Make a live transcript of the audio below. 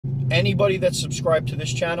anybody that's subscribed to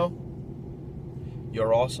this channel,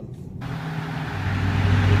 you're awesome.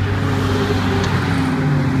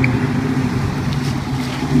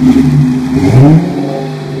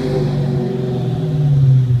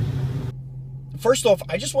 First off,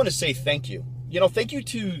 I just want to say thank you. Thank you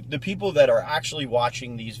to the people that are actually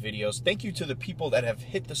watching these videos. Thank you to the people that have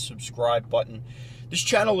hit the subscribe button. This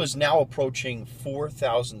channel is now approaching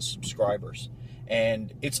 4,000 subscribers,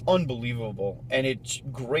 and it's unbelievable, and it's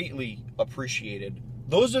greatly appreciated.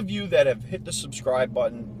 Those of you that have hit the subscribe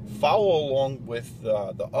button, follow along with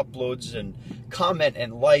the uploads and comment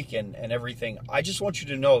and like and everything. I just want you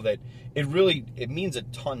to know that it means a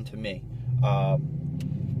ton to me.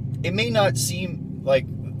 It may not seem like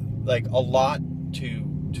a lot to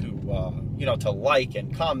like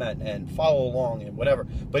and comment and follow along and whatever,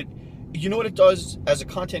 but you know what it does as a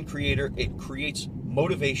content creator? It creates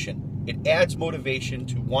motivation. It adds motivation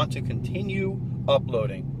to want to continue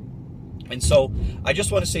uploading. And so I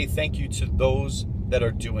just want to say thank you to those that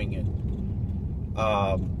are doing it.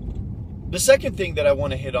 The second thing that I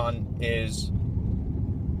want to hit on is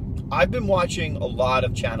I've been watching a lot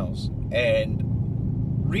of channels, and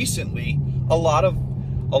recently a lot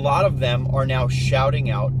of them are now shouting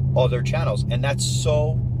out other channels, and that's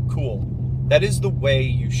so cool. That is the way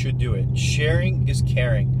you should do it. Sharing is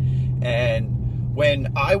caring. And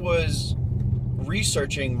when I was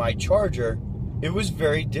researching my charger, it was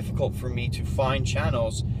very difficult for me to find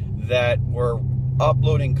channels that were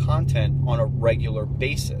uploading content on a regular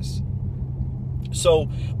basis. So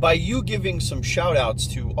by you giving some shout outs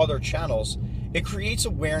to other channels, it creates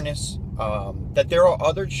awareness that there are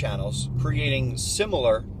other channels creating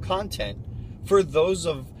similar content for those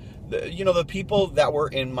of the people that were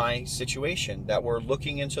in my situation, that were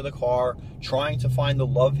looking into the car, trying to find the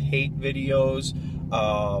love-hate videos,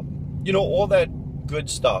 all that good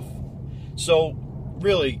stuff. So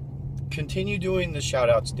really, continue doing the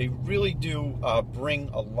shout-outs. They really do bring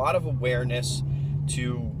a lot of awareness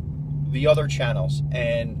to the other channels.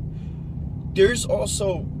 And there's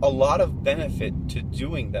also a lot of benefit to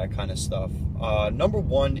doing that kind of stuff. Number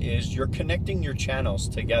one is you're connecting your channels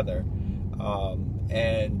together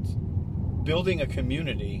and building a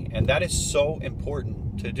community, and that is so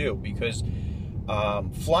important to do, because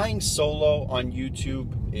flying solo on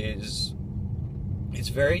YouTube it's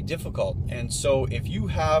very difficult. And so if you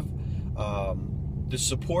have the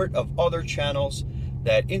support of other channels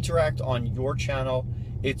that interact on your channel,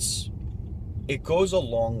 it goes a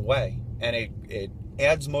long way, and it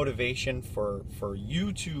adds motivation for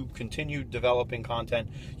you to continue developing content.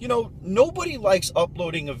 Nobody likes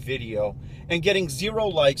uploading a video and getting 0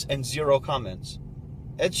 likes and 0 comments.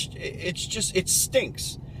 It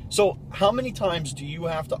stinks. So how many times do you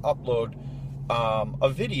have to upload a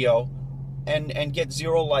video and get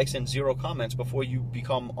 0 likes and 0 comments before you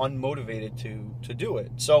become unmotivated to do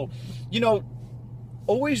it? So,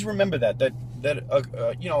 always remember that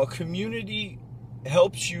a community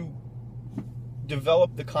helps you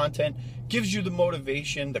develop the content, gives you the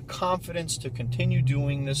motivation, the confidence to continue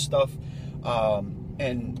doing this stuff,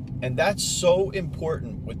 and that's so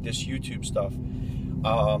important with this YouTube stuff.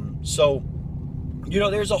 So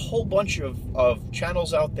there's a whole bunch of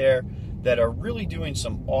channels out there that are really doing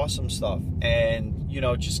some awesome stuff, and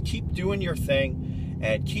just keep doing your thing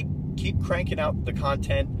and keep cranking out the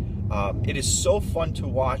content. It is so fun to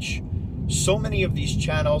watch so many of these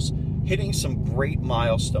channels hitting some great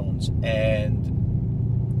milestones. And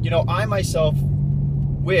I myself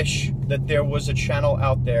wish that there was a channel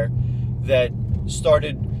out there that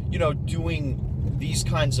started doing these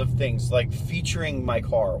kinds of things, like featuring my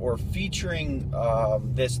car or featuring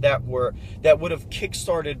that would have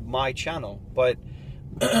kickstarted my channel. But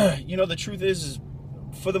the truth is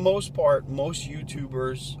for the most part, most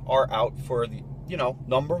YouTubers are out for the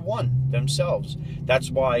number one themselves.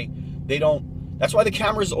 That's why the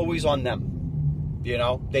camera's always on them.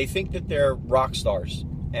 They think that they're rock stars,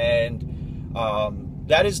 and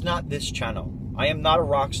that is not this channel. I am not a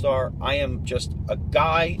rock star. I am just a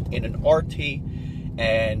guy in an RT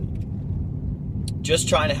and just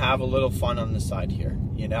trying to have a little fun on the side here,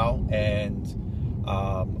 and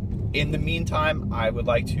in the meantime, I would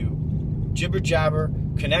like to jibber jabber,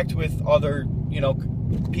 connect with other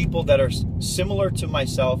people that are similar to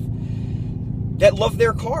myself, that love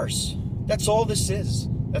their cars. That's all this is.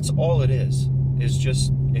 That's all it is. It's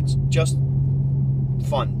just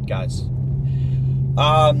fun, guys.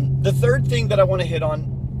 The third thing that I want to hit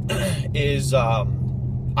on is I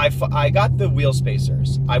got the wheel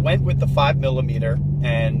spacers. I went with the 5mm,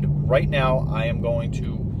 and right now I am going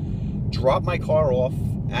to drop my car off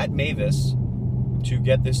at Mavis to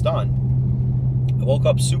get this done. I woke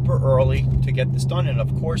up super early to get this done, and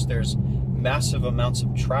of course there's massive amounts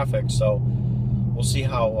of traffic, so we'll see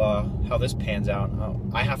how this pans out.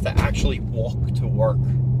 I have to actually walk to work.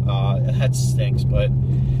 That stinks, but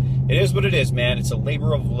it is what it is, man. It's a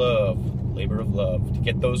labor of love to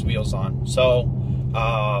get those wheels on. So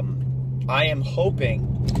I am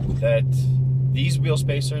hoping that these wheel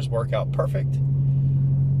spacers work out perfect.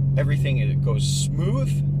 Everything goes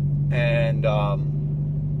smooth, and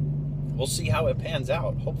we'll see how it pans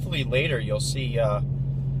out. Hopefully later you'll see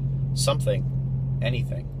something,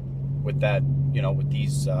 anything with that, you know, with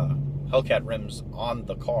these Hellcat rims on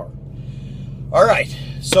the car. All right,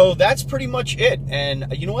 so that's pretty much it.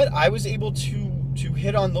 And you know what? I was able to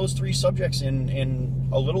hit on those 3 subjects in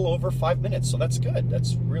a little over 5 minutes, so that's good.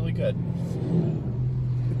 That's really good.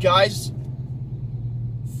 Guys,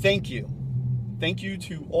 thank you. Thank you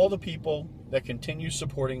to all the people that continue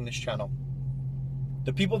supporting this channel.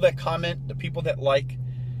 The people that comment, the people that like.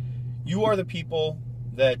 You are the people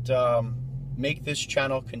that make this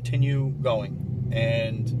channel continue going,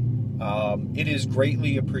 and it is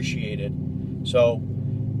greatly appreciated. So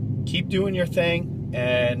keep doing your thing,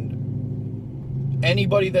 and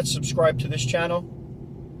anybody that's subscribed to this channel,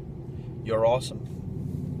 you're awesome.